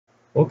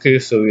Okay,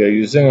 so we are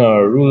using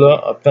a ruler,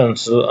 a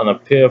pencil, and a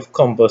pair of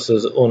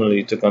compasses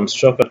only to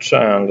construct a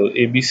triangle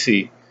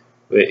ABC,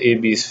 where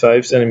AB is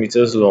 5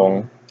 centimeters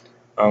long,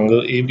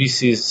 angle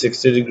ABC is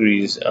 60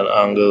 degrees, and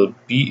angle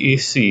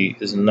BAC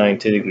is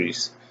 90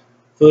 degrees.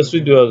 First,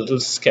 we do a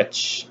little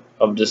sketch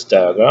of this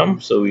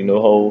diagram so we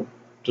know how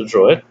to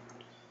draw it.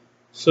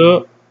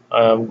 So,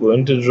 I am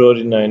going to draw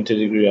the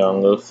 90-degree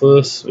angle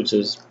first, which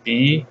is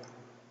BAC,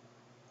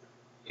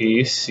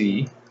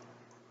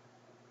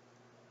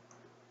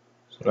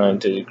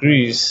 90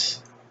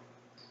 degrees,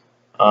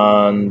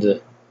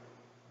 and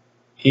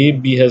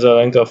AB has a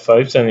length of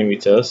 5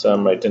 centimeters, so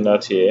I'm writing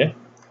that here,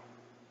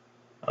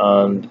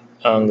 and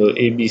angle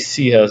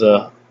ABC has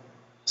a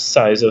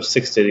size of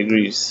 60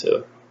 degrees,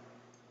 so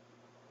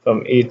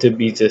from A to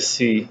B to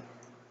C,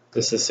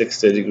 this is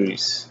 60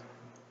 degrees.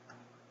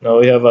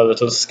 Now we have a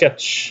little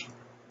sketch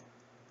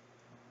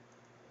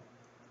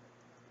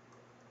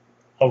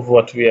of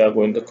what we are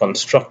going to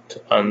construct,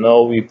 and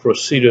now we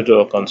proceed with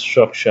our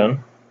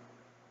construction.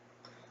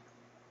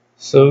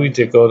 So we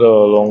take out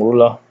our long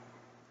ruler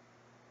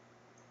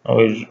and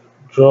we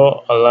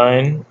draw a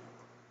line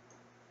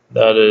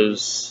that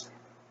is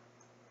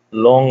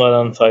longer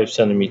than 5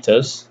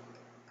 centimeters.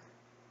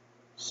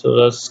 So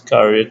let's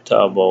carry it to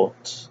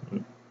about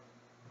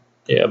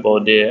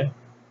there,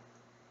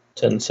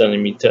 10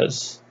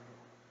 centimeters,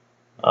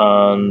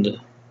 and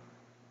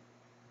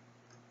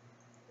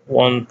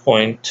one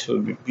point will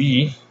be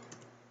B.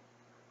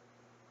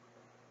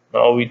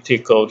 Now we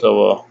take out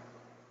our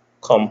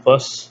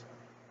compass,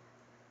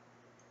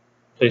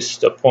 place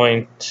the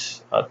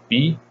point at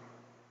B,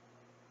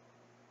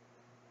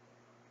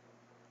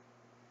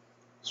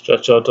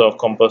 stretch out our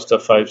compass to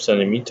 5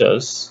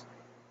 centimeters,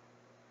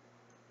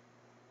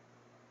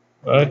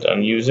 right,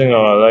 and using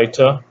our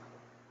lighter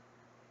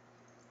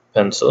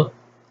pencil,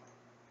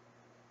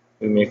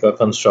 we make a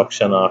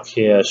construction arc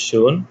here as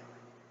shown.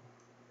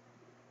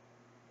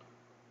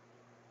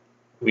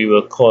 We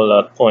will call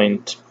that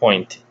point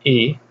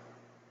A.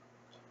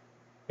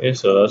 Okay,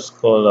 so let's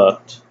call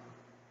that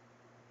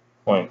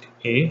point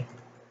A.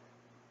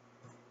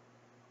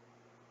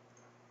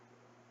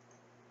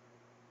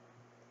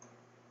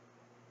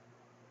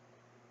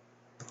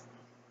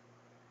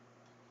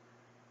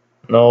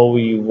 Now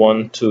we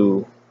want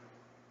to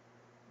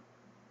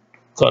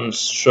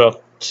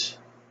construct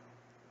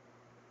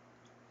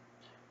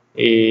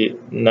a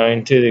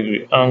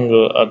 90-degree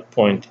angle at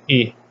point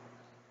E.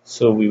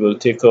 So we will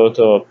take out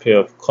our pair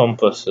of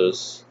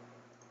compasses,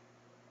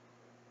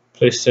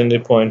 placing the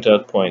point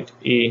at point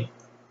E.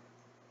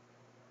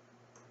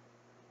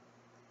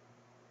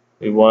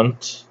 We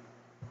want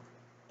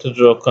to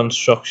draw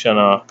construction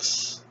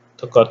arcs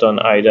to cut on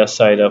either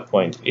side of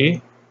point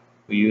A.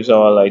 We use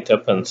our lighter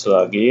pencil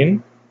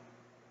again,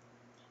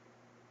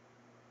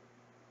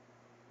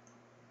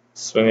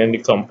 swinging the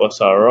compass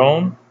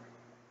around,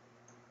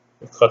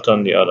 we cut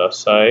on the other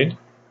side.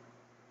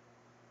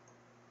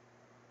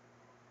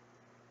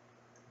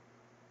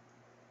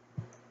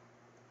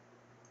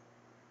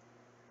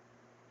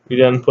 We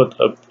then put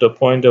up the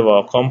point of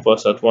our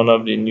compass at one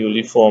of the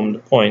newly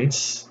formed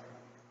points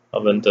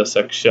of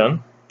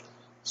intersection,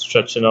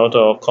 stretching out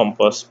our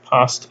compass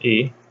past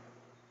A.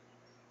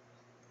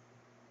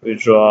 We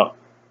draw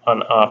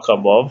an arc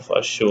above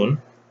as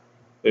shown.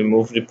 We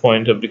move the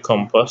point of the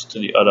compass to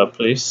the other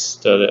place,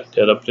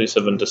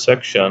 of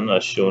intersection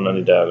as shown on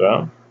the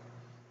diagram,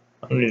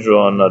 and we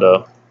draw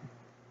another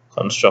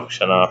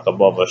construction arc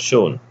above as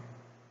shown.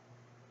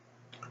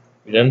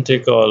 We then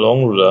take our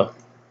long ruler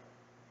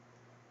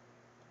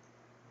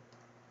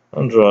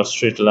and draw a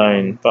straight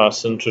line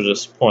passing through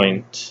this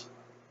point.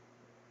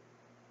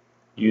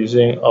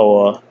 Using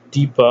our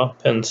deeper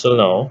pencil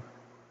now,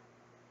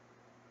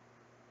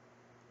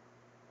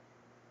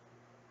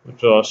 we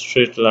draw a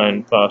straight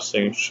line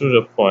passing through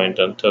the point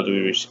until we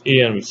reach A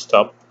and we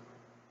stop.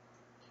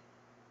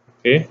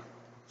 Okay,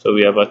 so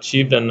we have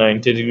achieved a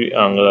 90-degree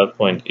angle at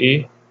point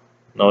A.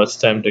 Now it's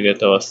time to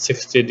get our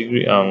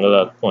 60-degree angle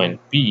at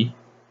point B.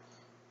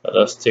 Let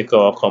us take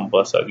our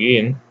compass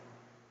again,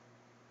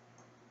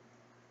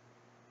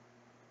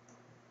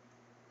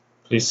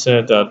 placing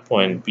it at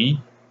point B.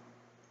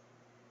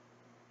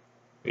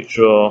 We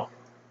draw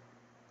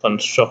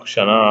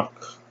construction arc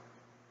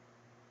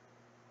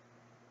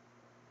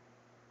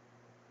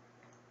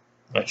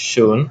as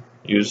shown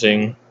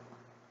using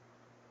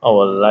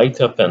our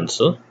lighter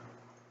pencil.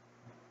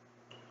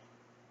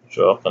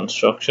 Draw a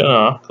construction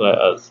arc like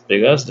as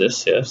big as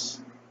this,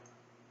 yes.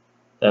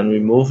 Then we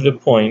move the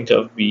point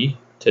of B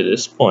to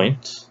this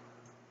point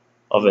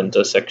of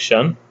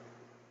intersection,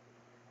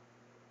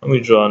 and we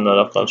draw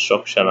another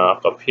construction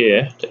arc up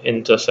here to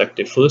intersect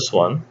the first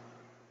one.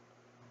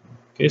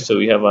 Okay, so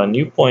we have a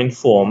new point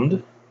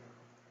formed.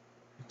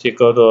 Take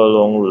out our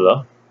long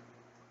ruler,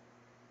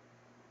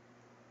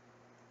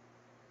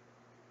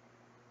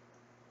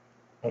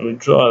 and we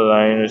draw a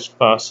line which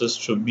passes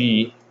through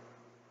B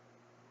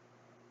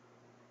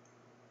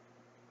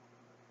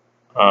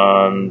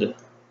and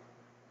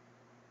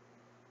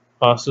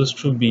passes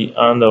through B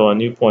and our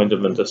new point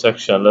of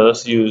intersection. Let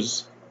us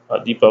use a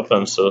deeper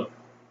pencil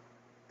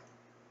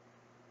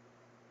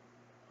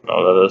Now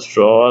let us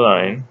draw a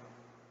line.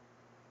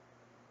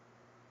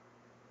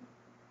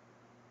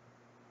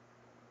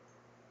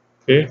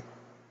 Okay,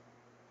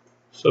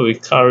 so we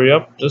carry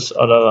up this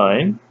other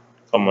line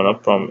coming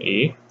up from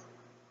A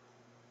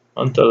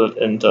until it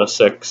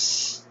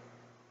intersects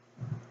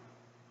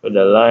with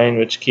the line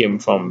which came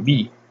from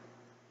B.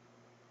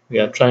 We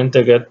are trying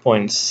to get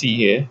point C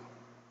here.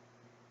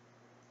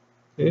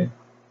 Okay,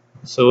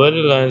 so where the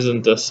lines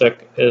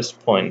intersect is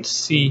point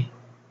C.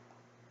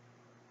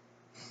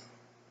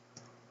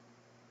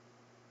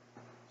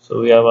 So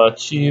we have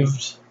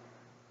achieved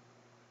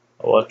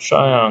our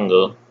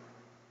triangle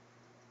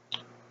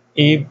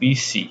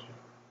ABC.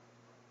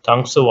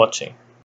 Thanks for watching.